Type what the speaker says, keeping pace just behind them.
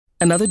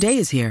Another day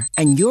is here,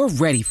 and you're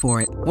ready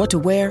for it. What to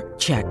wear?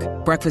 Check.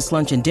 Breakfast,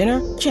 lunch, and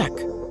dinner? Check.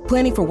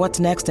 Planning for what's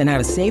next and how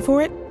to save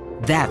for it?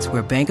 That's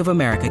where Bank of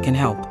America can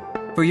help.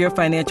 For your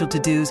financial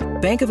to-dos,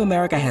 Bank of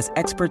America has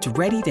experts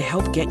ready to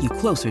help get you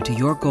closer to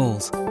your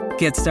goals.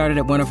 Get started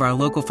at one of our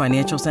local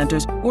financial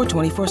centers or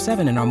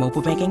 24/7 in our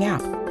mobile banking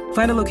app.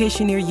 Find a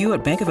location near you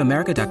at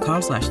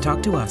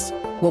bankofamerica.com/talktous.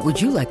 What would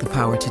you like the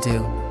power to do?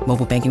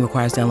 Mobile banking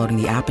requires downloading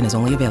the app and is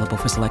only available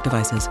for select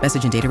devices.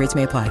 Message and data rates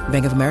may apply.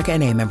 Bank of America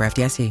N.A., member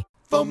FDIC.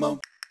 FOMO.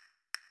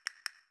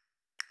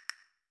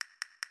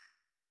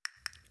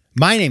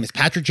 My name is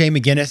Patrick J.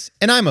 McGinnis,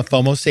 and I'm a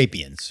FOMO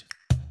sapiens.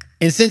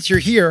 And since you're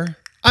here,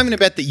 I'm going to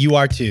bet that you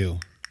are too.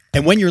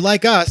 And when you're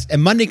like us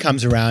and Monday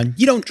comes around,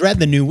 you don't dread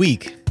the new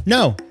week.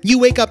 No, you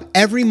wake up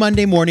every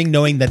Monday morning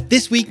knowing that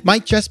this week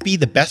might just be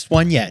the best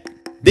one yet.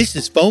 This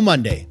is FOMO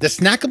Monday, the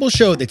snackable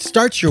show that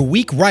starts your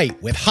week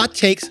right with hot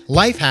takes,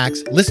 life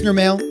hacks, listener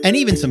mail, and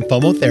even some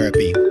FOMO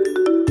therapy.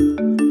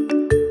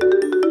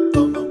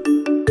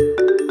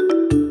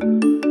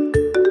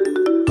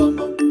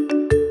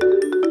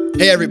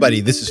 Hey everybody,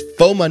 this is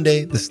FOMO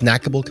Monday, the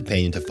snackable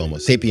companion to FOMO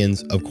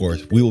Sapiens. Of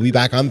course, we will be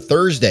back on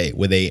Thursday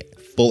with a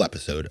full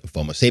episode of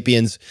FOMO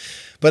Sapiens.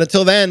 But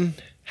until then,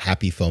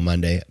 happy FOMO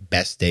Monday,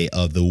 best day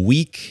of the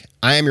week.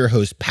 I am your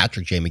host,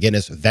 Patrick J.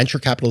 McGinnis, venture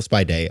capitalist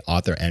by day,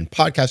 author and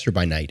podcaster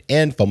by night,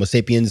 and FOMO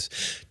Sapiens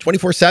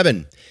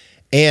 24/7.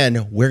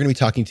 And we're going to be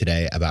talking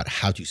today about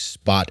how to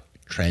spot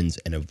trends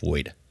and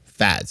avoid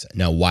fads.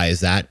 Now, why is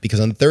that? Because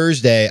on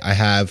Thursday, I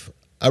have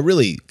a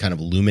really kind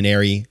of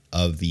luminary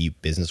of the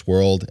business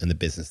world and the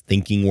business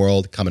thinking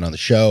world coming on the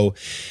show.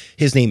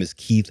 His name is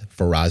Keith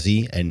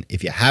Ferrazzi. And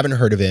if you haven't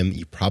heard of him,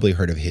 you probably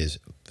heard of his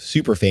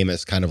super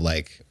famous kind of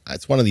like,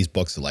 it's one of these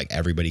books that like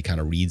everybody kind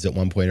of reads at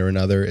one point or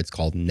another. It's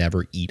called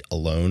Never Eat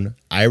Alone.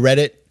 I read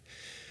it,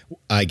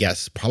 I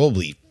guess,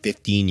 probably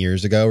 15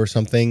 years ago or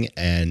something,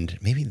 and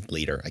maybe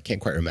later. I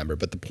can't quite remember.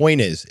 But the point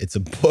is, it's a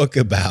book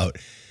about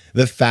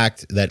the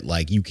fact that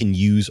like you can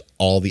use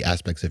all the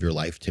aspects of your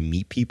life to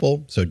meet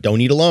people. So don't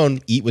eat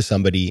alone, eat with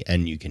somebody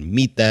and you can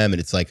meet them.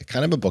 And it's like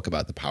kind of a book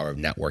about the power of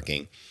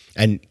networking.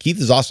 And Keith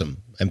is awesome.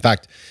 In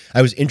fact,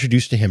 I was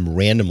introduced to him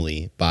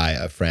randomly by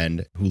a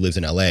friend who lives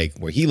in LA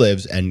where he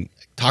lives, and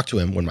talked to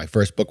him when my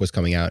first book was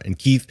coming out. And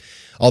Keith,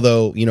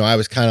 although, you know, I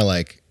was kind of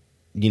like,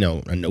 you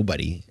know, a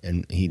nobody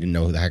and he didn't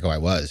know who the heck I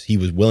was, he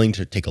was willing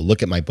to take a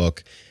look at my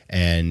book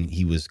and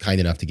he was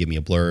kind enough to give me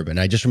a blurb. And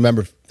I just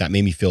remember that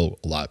made me feel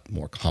a lot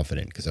more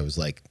confident because I was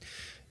like,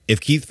 if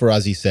Keith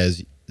Ferrazzi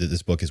says that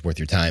this book is worth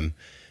your time,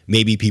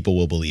 maybe people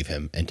will believe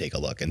him and take a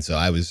look. And so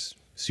I was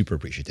super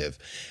appreciative.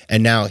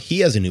 And now he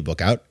has a new book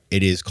out.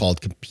 It is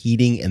called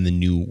Competing in the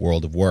New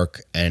World of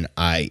Work. And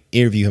I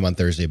interview him on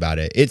Thursday about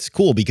it. It's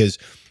cool because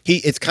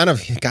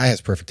the guy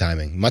has perfect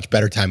timing, much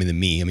better timing than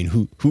me. I mean,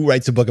 who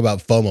writes a book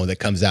about FOMO that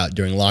comes out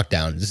during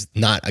lockdown? It's just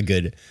not a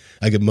good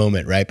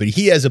moment, right? But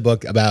he has a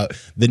book about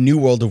the new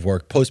world of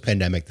work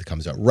post-pandemic that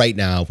comes out right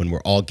now when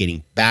we're all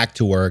getting back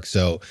to work.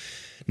 So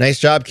nice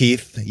job,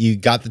 Keith. You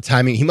got the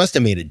timing. He must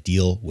have made a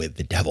deal with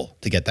the devil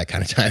to get that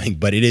kind of timing,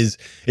 but it's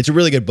a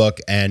really good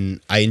book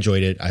and I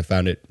enjoyed it. I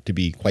found it to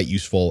be quite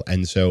useful.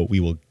 And so we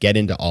will get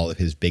into all of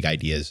his big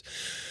ideas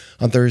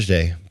on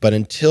Thursday. But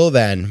until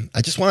then,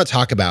 I just want to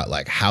talk about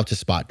like how to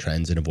spot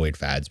trends and avoid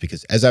fads,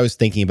 because as I was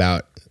thinking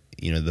about,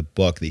 you know, the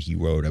book that he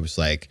wrote, I was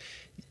like,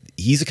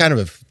 he's a kind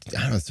of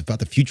I don't know, it's about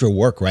the future of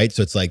work, right?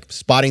 So it's like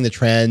spotting the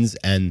trends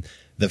and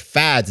the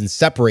fads and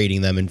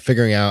separating them and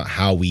figuring out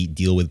how we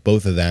deal with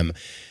both of them.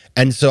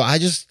 And so I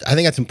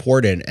think that's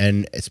important.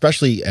 And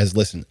especially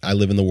I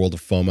live in the world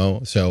of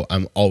FOMO, so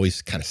I'm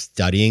always kind of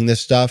studying this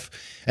stuff.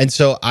 And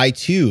so I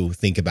too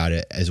think about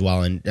it as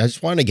well. And I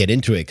just want to get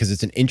into it because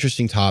it's an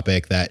interesting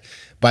topic that,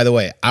 by the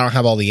way, I don't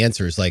have all the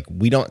answers. Like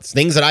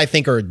things that I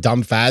think are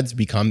dumb fads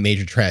become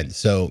major trends.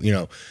 So, you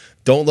know,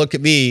 don't look at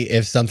me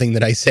if something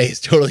that I say is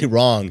totally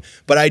wrong.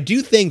 But I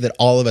do think that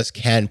all of us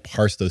can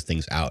parse those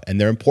things out.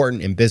 And they're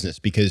important in business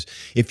because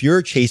if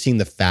you're chasing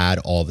the fad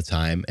all the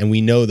time, and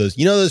we know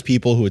those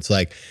people who it's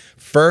like,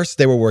 first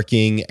they were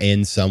working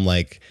in some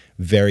like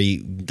very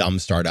dumb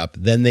startup,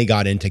 then they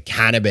got into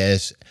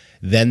cannabis,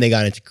 then they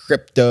got into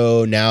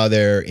crypto, now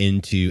they're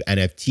into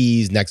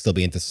NFTs, next they'll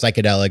be into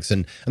psychedelics.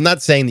 And I'm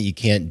not saying that you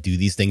can't do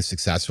these things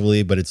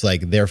successfully, but it's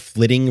like they're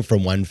flitting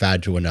from one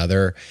fad to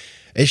another.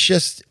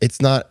 It's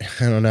not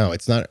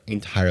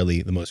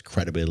entirely the most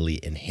credibility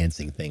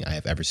enhancing thing I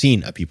have ever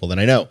seen of people that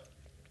I know.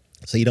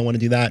 So you don't want to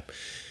do that.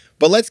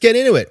 But let's get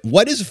into it.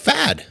 What is a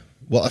fad?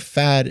 Well, a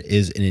fad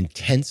is an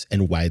intense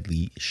and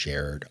widely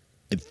shared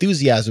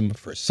enthusiasm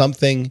for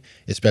something,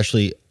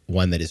 especially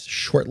one that is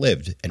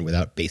short-lived and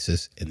without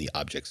basis in the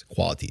object's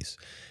qualities.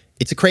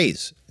 It's a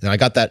craze. And I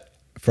got that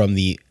from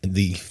the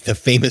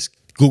famous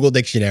Google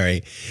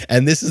Dictionary.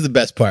 And this is the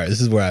best part.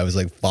 This is where I was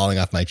like falling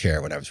off my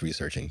chair when I was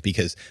researching,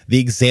 because the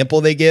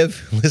example they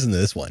give, listen to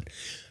this one.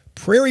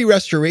 Prairie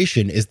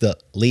restoration is the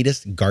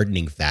latest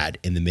gardening fad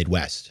in the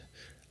Midwest.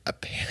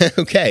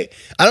 Okay.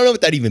 I don't know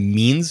what that even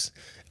means.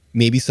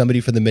 maybe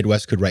somebody from the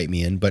Midwest could write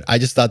me in, but I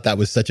just thought that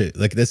was such a,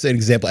 like, this is an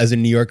example. As a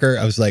New Yorker,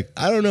 I was like,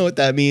 I don't know what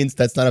that means.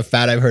 That's not a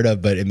fad I've heard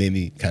of, but it made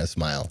me kind of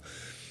smile.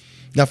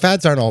 Now,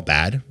 fads aren't all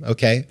bad,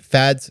 okay?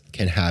 Fads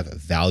can have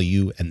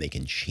value and they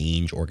can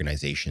change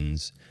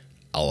organizations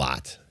a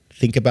lot.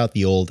 Think about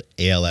the old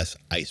ALS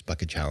Ice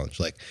Bucket Challenge.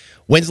 Like,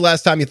 when's the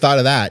last time you thought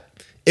of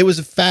that? It was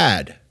a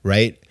fad,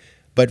 right?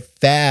 But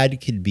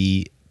fad can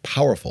be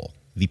powerful.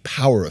 The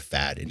power of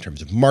fad in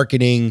terms of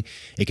marketing,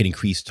 it can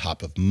increase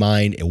top of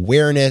mind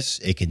awareness.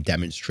 It can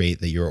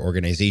demonstrate that your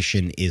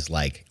organization is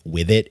like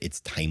with it. It's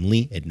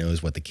timely. It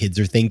knows what the kids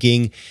are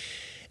thinking.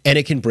 And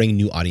it can bring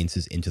new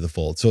audiences into the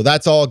fold. So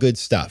that's all good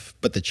stuff.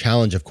 But the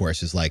challenge, of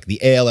course, is like the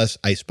ALS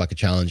Ice Bucket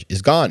Challenge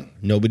is gone.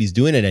 Nobody's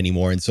doing it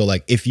anymore. And so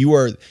like if you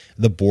are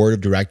the board of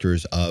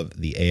directors of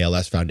the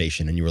ALS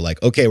Foundation and you were like,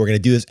 okay, we're going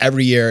to do this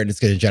every year and it's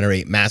going to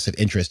generate massive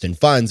interest in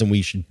funds and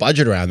we should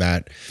budget around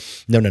that.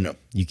 No.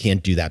 You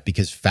can't do that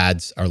because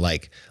fads are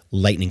like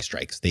lightning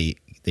strikes. They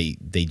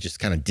just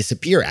kind of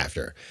disappear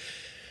after.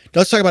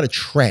 Now let's talk about a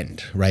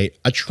trend, right?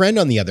 A trend,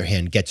 on the other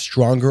hand, gets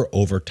stronger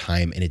over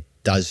time and it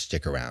does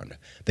stick around.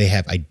 They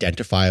have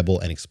identifiable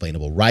and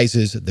explainable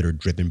rises that are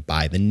driven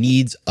by the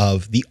needs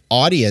of the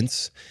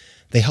audience.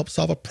 They help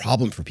solve a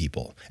problem for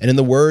people. And in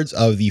the words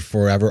of the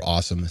forever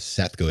awesome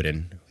Seth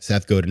Godin,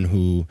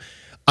 who,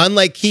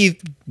 unlike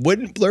Keith,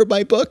 wouldn't blurb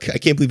my book. I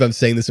can't believe I'm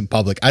saying this in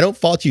public. I don't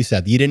fault you,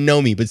 Seth. You didn't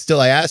know me, but still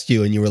I asked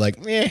you and you were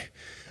like, meh.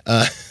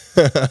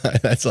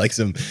 That's like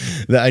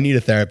I need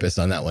a therapist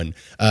on that one.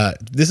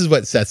 This is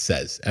what Seth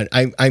says. And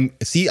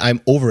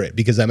I'm over it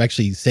because I'm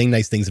actually saying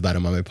nice things about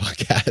him on my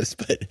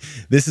podcast, but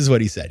this is what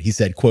he said. He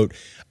said, quote,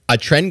 "A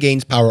trend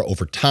gains power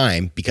over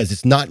time because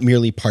it's not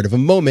merely part of a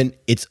moment.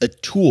 It's a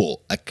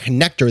tool, a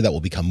connector that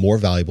will become more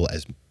valuable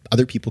as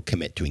other people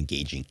commit to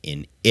engaging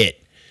in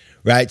it."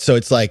 Right? So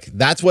it's like,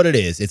 that's what it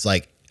is. It's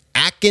like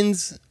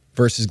Atkins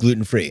versus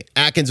gluten-free.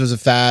 Atkins was a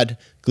fad.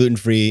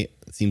 Gluten-free,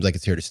 it seems like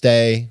it's here to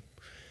stay.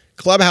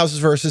 Clubhouse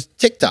versus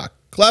TikTok.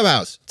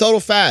 Clubhouse, total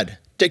fad.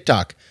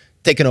 TikTok,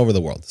 taking over the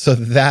world. So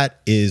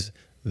that is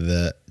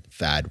the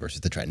fad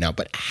versus the trend. Now,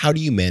 but how do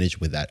you manage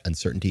with that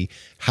uncertainty?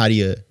 How do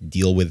you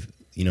deal with,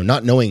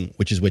 not knowing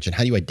which is which, and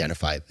how do you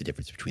identify the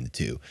difference between the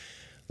two?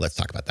 Let's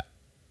talk about that.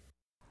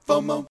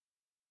 FOMO.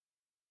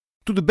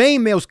 Tudo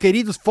bem, meus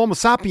queridos FOMO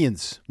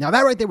sapiens? Now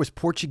that right there was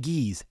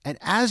Portuguese. And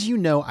as you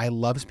know, I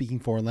love speaking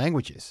foreign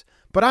languages.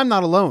 But I'm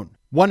not alone.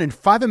 1 in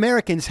 5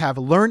 Americans have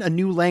learned a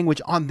new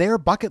language on their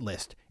bucket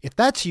list. If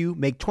that's you,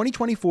 make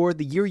 2024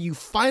 the year you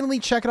finally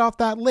check it off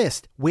that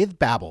list with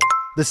Babbel,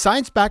 the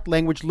science-backed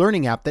language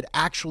learning app that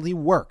actually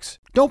works.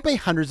 Don't pay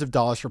hundreds of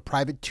dollars for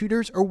private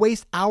tutors or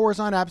waste hours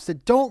on apps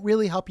that don't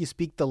really help you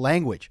speak the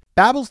language.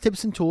 Babbel's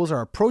tips and tools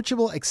are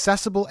approachable,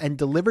 accessible, and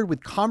delivered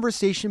with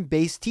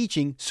conversation-based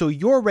teaching so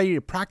you're ready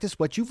to practice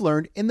what you've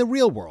learned in the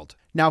real world.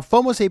 Now,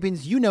 FOMO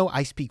Sapiens, you know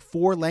I speak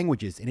 4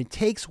 languages, and it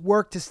takes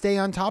work to stay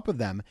on top of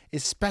them,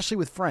 especially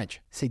with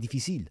French. C'est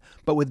difficile.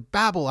 But with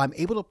Babbel, I'm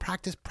able to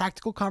practice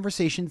practical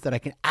conversations that I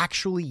can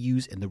actually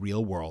use in the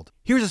real world.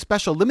 Here's a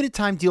special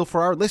limited-time deal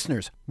for our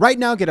listeners. Right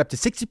now, get up to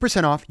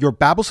 60% off your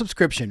Babbel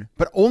subscription,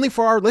 but only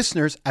for our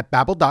listeners at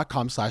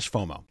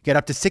Babbel.com/FOMO. Get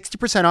up to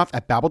 60% off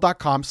at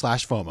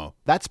Babbel.com/FOMO.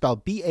 That's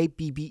spelled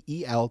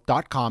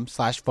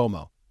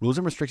BABBEL.com/FOMO. Rules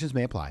and restrictions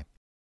may apply.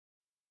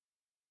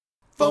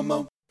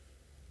 FOMO.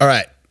 All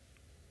right.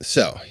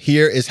 So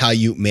here is how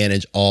you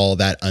manage all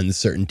that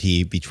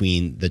uncertainty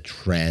between the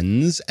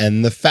trends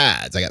and the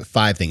fads. I got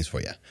 5 things for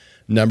you.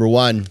 Number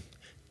 1,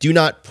 do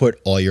not put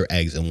all your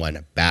eggs in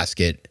one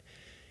basket.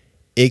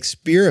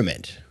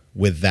 Experiment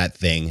with that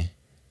thing,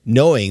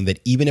 knowing that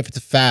even if it's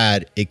a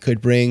fad, it could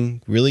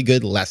bring really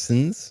good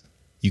lessons.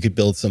 You could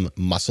build some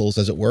muscles,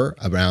 as it were,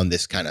 around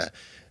this kind of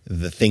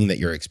the thing that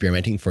you're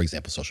experimenting. For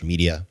example, social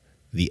media,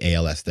 the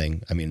ALS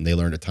thing. I mean, they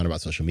learned a ton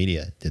about social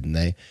media, didn't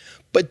they?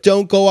 But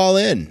don't go all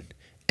in,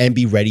 and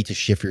be ready to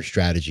shift your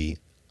strategy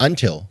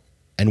until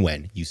and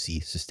when you see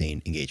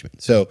sustained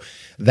engagement. So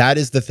that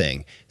is the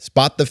thing.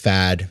 Spot the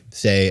fad,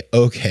 say,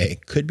 okay,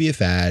 could be a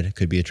fad,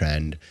 could be a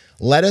trend.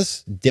 Let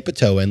us dip a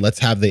toe in. Let's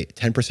have the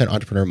 10%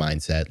 entrepreneur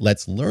mindset.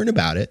 Let's learn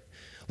about it.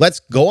 Let's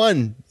go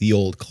on the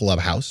old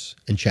Clubhouse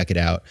and check it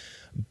out.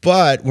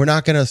 But we're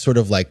not going to sort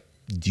of like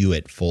do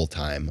it full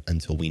time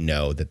until we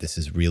know that this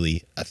is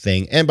really a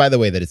thing. And by the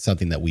way, that it's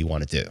something that we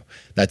want to do.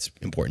 That's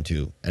important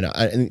too.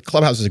 And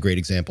Clubhouse is a great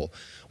example.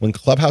 When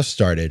Clubhouse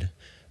started,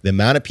 the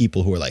amount of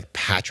people who were like,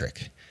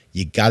 Patrick,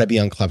 you got to be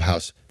on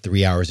Clubhouse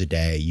 3 hours a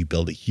day. You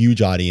build a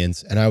huge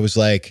audience. And I was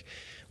like,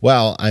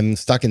 well, I'm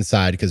stuck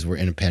inside because we're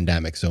in a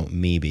pandemic, so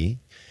maybe.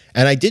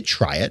 And I did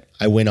try it.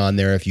 I went on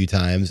there a few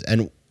times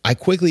and I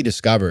quickly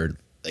discovered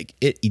like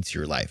it eats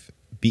your life.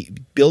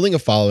 Building a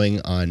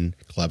following on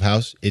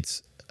Clubhouse,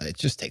 it's it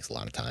just takes a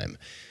lot of time.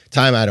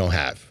 Time I don't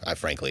have,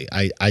 frankly.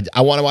 I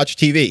want to watch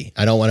TV.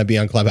 I don't want to be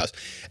on Clubhouse.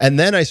 And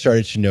then I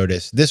started to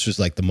notice, this was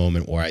like the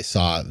moment where I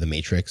saw The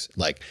Matrix.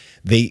 Like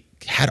they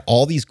had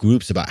all these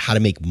groups about how to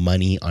make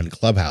money on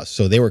Clubhouse.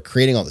 So they were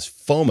creating all this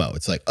FOMO.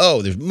 It's like,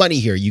 oh, there's money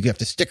here. You have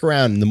to stick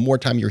around. And the more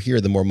time you're here,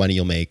 the more money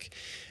you'll make.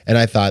 And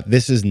I thought,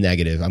 this is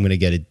negative. I'm going to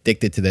get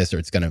addicted to this, or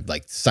it's going to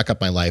like suck up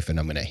my life and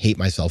I'm going to hate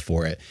myself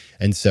for it.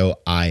 And so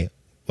I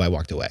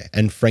walked away.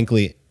 And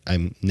frankly,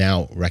 I'm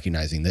now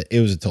recognizing that it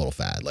was a total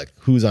fad. Like,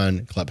 who's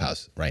on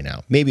Clubhouse right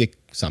now? Maybe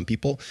some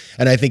people.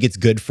 And I think it's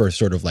good for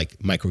sort of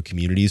like micro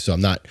communities. So I'm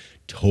not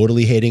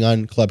totally hating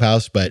on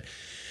Clubhouse, but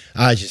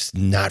just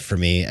not for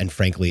me. And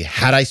frankly,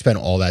 had I spent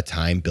all that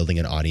time building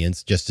an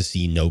audience just to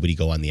see nobody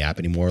go on the app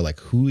anymore, like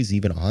who is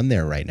even on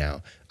there right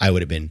now, I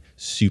would have been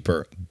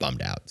super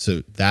bummed out.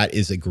 So that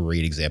is a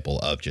great example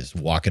of just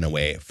walking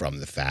away from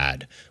the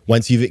fad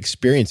once you've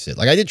experienced it.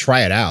 Like I did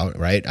try it out,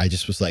 right? I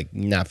just was like,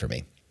 not for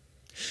me.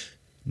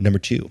 Number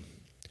 2,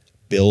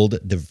 build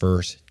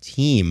diverse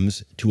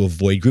teams to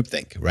avoid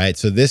groupthink, right?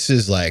 So this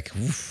is like,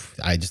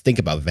 I just think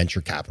about venture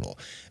capital.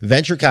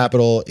 Venture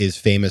capital is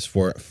famous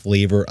for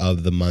flavor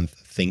of the month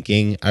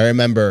thinking. I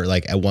remember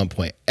like at one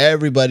point,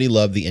 everybody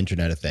loved the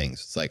Internet of Things.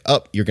 It's like,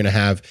 oh, you're going to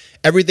have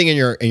everything in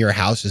your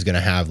house is going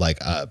to have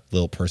like a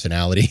little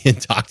personality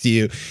and talk to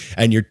you.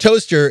 And your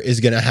toaster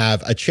is going to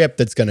have a chip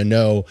that's going to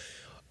know,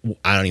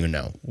 I don't even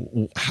know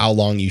how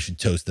long you should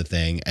toast the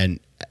thing. And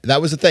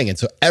that was the thing. And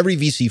so every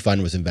VC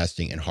fund was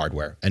investing in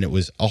hardware, and it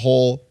was a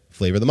whole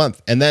flavor of the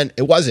month. And then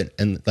it wasn't.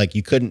 And like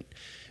you couldn't,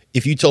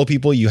 if you told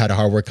people you had a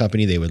hardware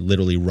company, they would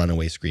literally run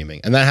away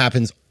screaming. And that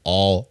happens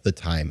all the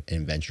time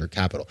in venture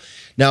capital.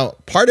 Now,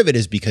 part of it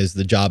is because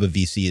the job of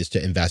VC is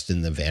to invest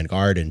in the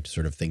vanguard and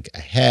sort of think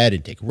ahead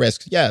and take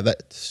risks. Yeah,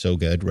 that's so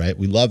good, right?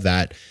 We love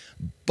that.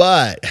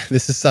 But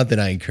this is something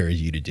I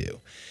encourage you to do.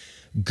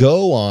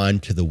 Go on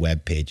to the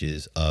web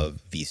pages of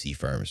VC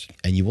firms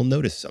and you will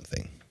notice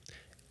something.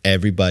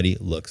 Everybody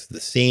looks the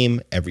same.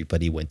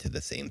 Everybody went to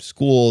the same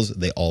schools.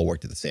 They all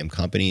worked at the same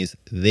companies.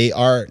 They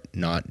are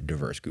not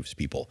diverse groups of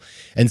people.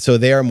 And so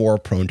they are more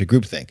prone to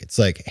groupthink. It's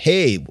like,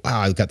 hey,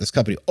 wow, I've got this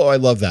company. Oh, I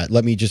love that.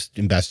 Let me just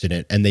invest in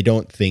it. And they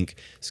don't think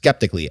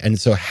skeptically. And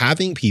so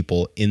having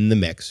people in the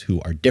mix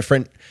who are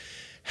different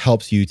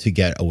helps you to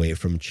get away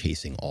from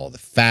chasing all the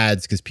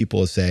fads, because people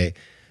will say,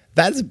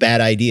 that's a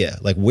bad idea.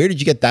 Like, where did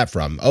you get that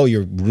from? Oh,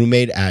 your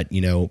roommate at,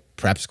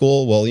 prep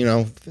school? Well,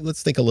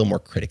 let's think a little more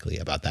critically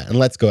about that. And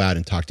let's go out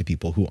and talk to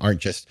people who aren't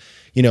just,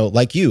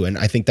 like you. And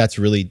I think that's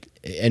really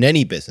in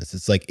any business.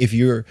 It's like, if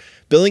you're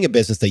building a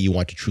business that you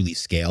want to truly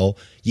scale,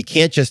 you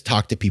can't just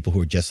talk to people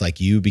who are just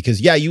like you,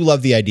 because yeah, you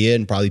love the idea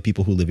and probably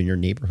people who live in your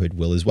neighborhood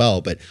will as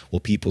well. But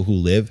will people who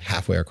live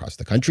halfway across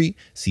the country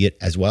see it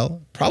as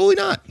well? Probably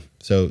not.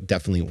 So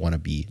definitely want to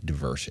be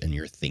diverse in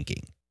your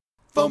thinking.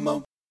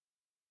 FOMO.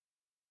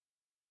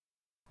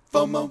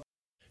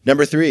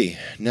 Number 3,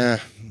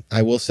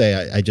 I will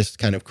say I just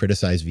kind of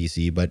criticize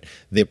VC, but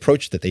the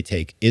approach that they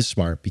take is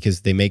smart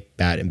because they make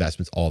bad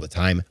investments all the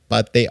time,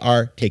 but they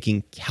are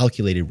taking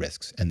calculated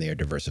risks and they are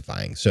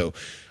diversifying. So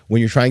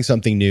when you're trying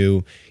something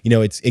new,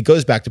 it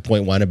goes back to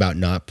point 1 about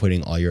not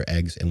putting all your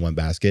eggs in one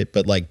basket,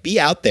 but like be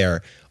out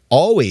there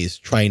always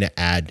trying to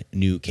add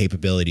new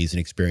capabilities and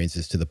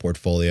experiences to the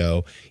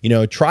portfolio.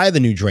 Try the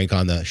new drink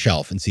on the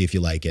shelf and see if you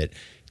like it.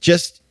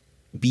 Just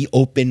be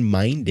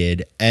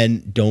open-minded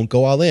and don't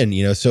go all in,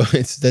 so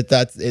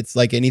it's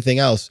like anything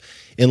else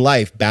in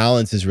life.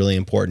 Balance is really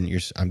important.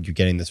 You're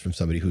getting this from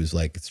somebody who's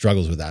like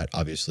struggles with that.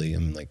 Obviously,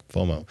 I'm like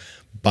FOMO,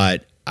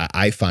 but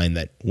I find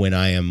that when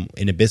I am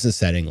in a business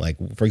setting, like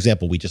for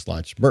example, we just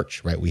launched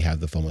merch, right? We have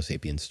the FOMO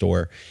Sapiens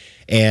store,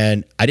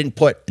 and I didn't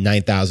put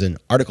 9,000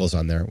 articles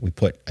on there. We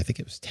put, I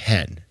think it was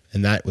 10.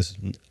 And that was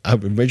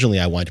originally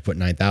I wanted to put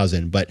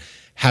 9,000, but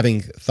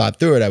having thought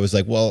through it, I was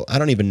like, well, I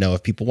don't even know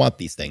if people want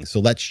these things. So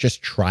let's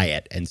just try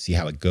it and see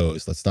how it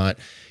goes. Let's not,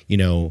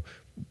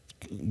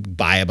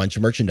 buy a bunch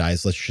of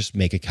merchandise. Let's just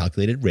make a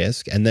calculated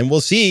risk. And then we'll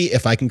see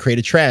if I can create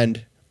a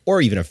trend or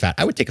even a fad.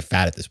 I would take a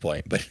fad at this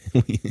point, but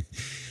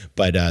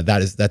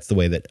that's the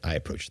way that I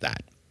approach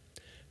that.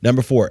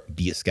 Number 4,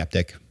 be a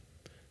skeptic.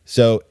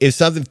 So if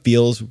something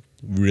feels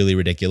really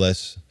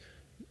ridiculous,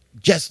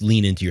 just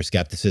lean into your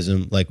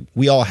skepticism. Like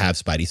we all have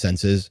spidey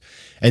senses.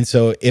 And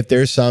so if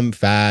there's some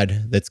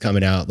fad that's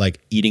coming out, like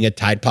eating a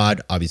Tide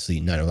Pod, obviously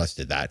none of us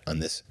did that on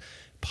this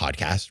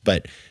podcast,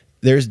 but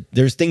there's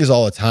things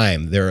all the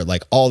time. There are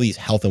like all these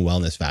health and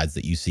wellness fads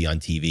that you see on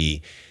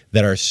TV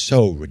that are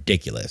so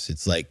ridiculous.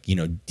 It's like,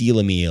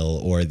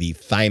 Deal-A-Meal or the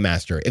Thigh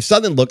Master. If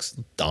something looks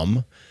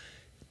dumb,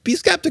 be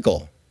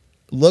skeptical.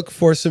 Look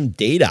for some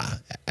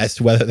data as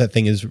to whether that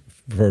thing is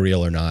for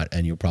real or not,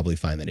 and you'll probably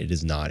find that it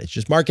is not. It's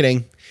just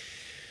marketing.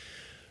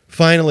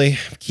 Finally,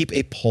 keep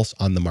a pulse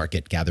on the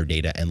market, gather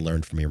data, and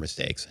learn from your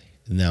mistakes.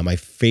 Now, my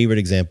favorite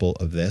example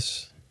of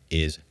this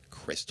is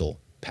Crystal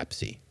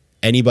Pepsi.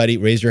 Anybody,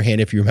 raise your hand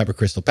if you remember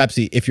Crystal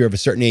Pepsi. If you're of a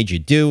certain age, you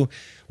do.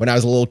 When I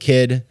was a little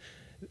kid,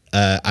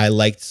 I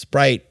liked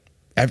Sprite.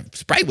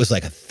 Sprite was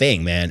like a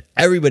thing, man.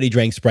 Everybody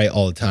drank Sprite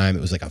all the time.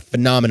 It was like a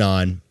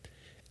phenomenon.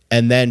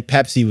 And then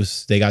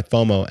Pepsi they got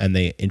FOMO and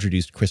they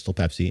introduced Crystal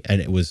Pepsi,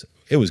 and it was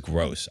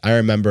gross. I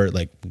remember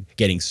like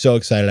getting so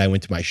excited. I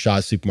went to my Shaw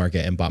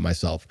supermarket and bought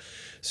myself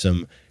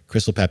some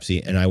Crystal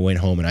Pepsi, and I went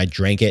home and I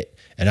drank it,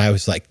 and I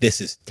was like,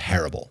 this is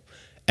terrible.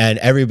 And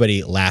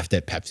everybody laughed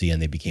at Pepsi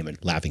and they became a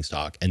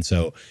laughingstock. And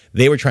so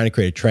they were trying to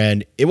create a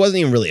trend. It wasn't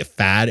even really a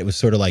fad. It was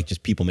sort of like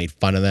just people made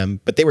fun of them,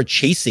 but they were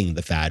chasing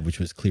the fad, which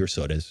was clear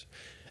sodas.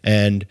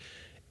 And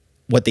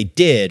what they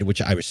did,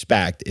 which I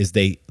respect, is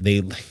they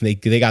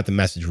got the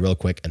message real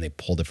quick and they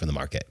pulled it from the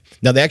market.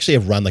 Now they actually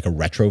have run like a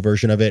retro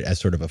version of it as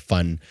sort of a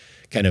fun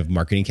kind of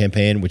marketing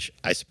campaign, which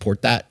I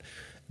support that,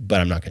 but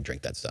I'm not going to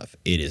drink that stuff.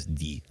 It is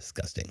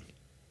disgusting.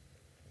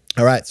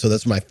 All right, so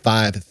those are my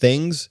 5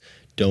 things.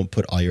 Don't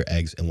put all your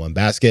eggs in one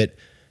basket.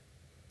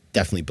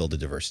 Definitely build a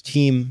diverse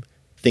team.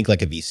 Think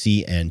like a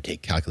VC and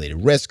take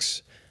calculated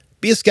risks.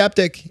 Be a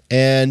skeptic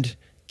and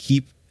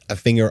keep a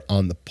finger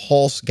on the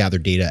pulse, gather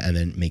data, and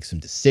then make some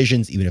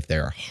decisions, even if they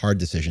are hard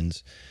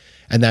decisions.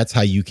 And that's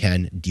how you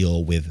can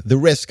deal with the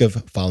risk of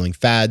following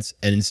fads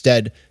and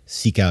instead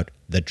seek out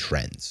the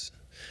trends.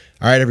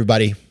 All right,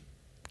 everybody.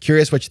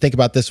 Curious what you think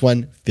about this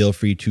one? Feel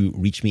free to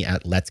reach me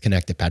at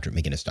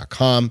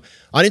letsconnect@patrickmcginnis.com,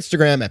 on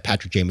Instagram at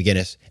Patrick J.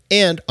 McGinnis,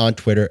 and on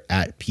Twitter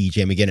at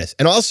PJ McGinnis.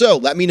 And also,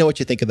 let me know what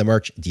you think of the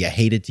merch. Do you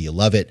hate it? Do you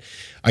love it?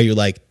 Are you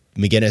like,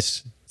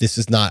 McGinnis, this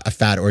is not a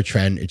fad or a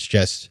trend, it's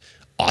just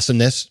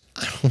awesomeness?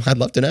 I'd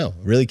love to know.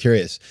 Really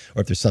curious.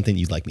 Or if there's something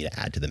you'd like me to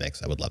add to the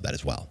mix, I would love that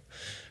as well.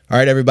 All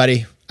right,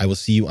 everybody. I will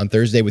see you on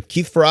Thursday with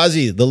Keith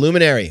Ferrazzi, the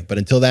Luminary. But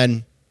until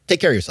then, take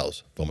care of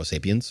yourselves, FOMO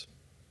Sapiens.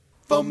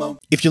 FOMO.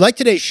 If you like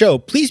today's show,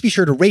 please be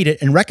sure to rate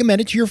it and recommend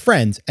it to your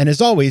friends. And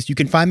as always, you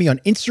can find me on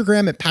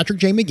Instagram at Patrick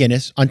J.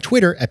 McGinnis, on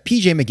Twitter at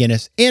PJ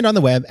McGinnis, and on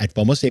the web at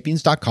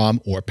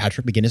FOMOSapiens.com or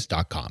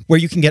PatrickMcGinnis.com, where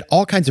you can get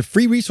all kinds of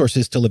free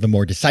resources to live a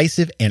more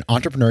decisive and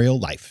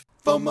entrepreneurial life.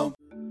 FOMO.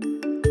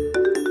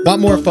 Want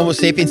more FOMO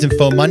Sapiens and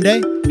FOMO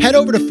Monday? Head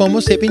over to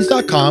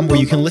FOMOSapiens.com, where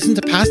you can listen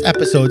to past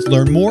episodes,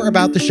 learn more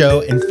about the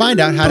show, and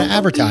find out how to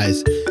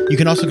advertise. You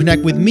can also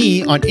connect with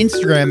me on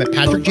Instagram at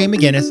Patrick J.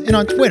 McGinnis and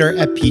on Twitter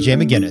at PJ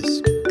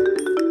McGinnis.